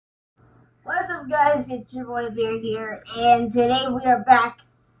What's up, guys? It's your boy Bear here, and today we are back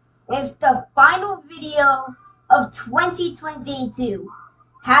with the final video of 2022.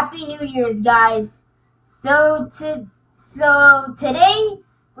 Happy New Year's, guys! So today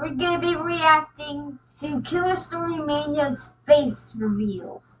we're gonna be reacting to Killer Story Mania's face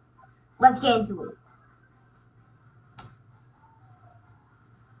reveal. Let's get into it.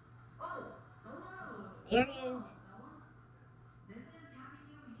 Here he is.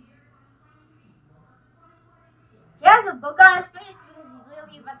 He has a book on his face because he's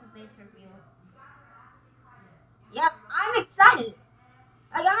literally about to face reveal. Yep, I'm excited.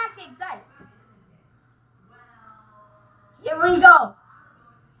 Like, I'm actually excited. Here we go.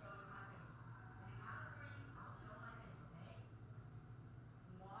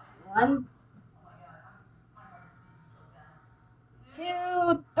 One,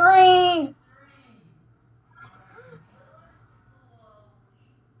 two, three.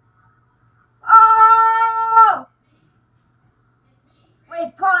 Oh!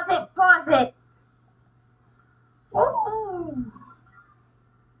 Wait, pause it, pause it. Ooh.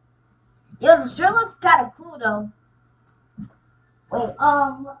 Yo, the shirt looks kind of cool though. Wait,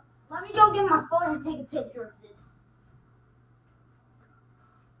 let me go get my phone and take a picture of this.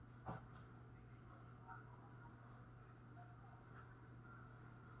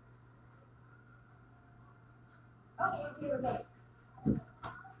 Okay.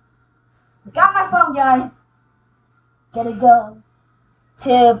 Got my phone, guys. Gonna go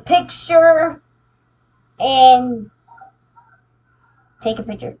to picture and take a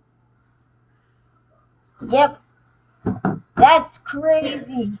picture. Yep, that's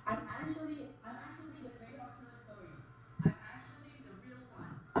crazy.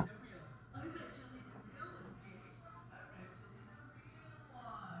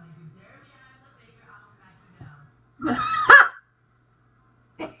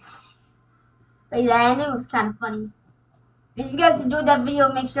 Wait, that ending was kind of funny. If you guys enjoyed that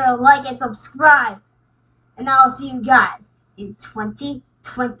video, make sure to like and subscribe. And I'll see you guys in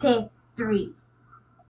 2023.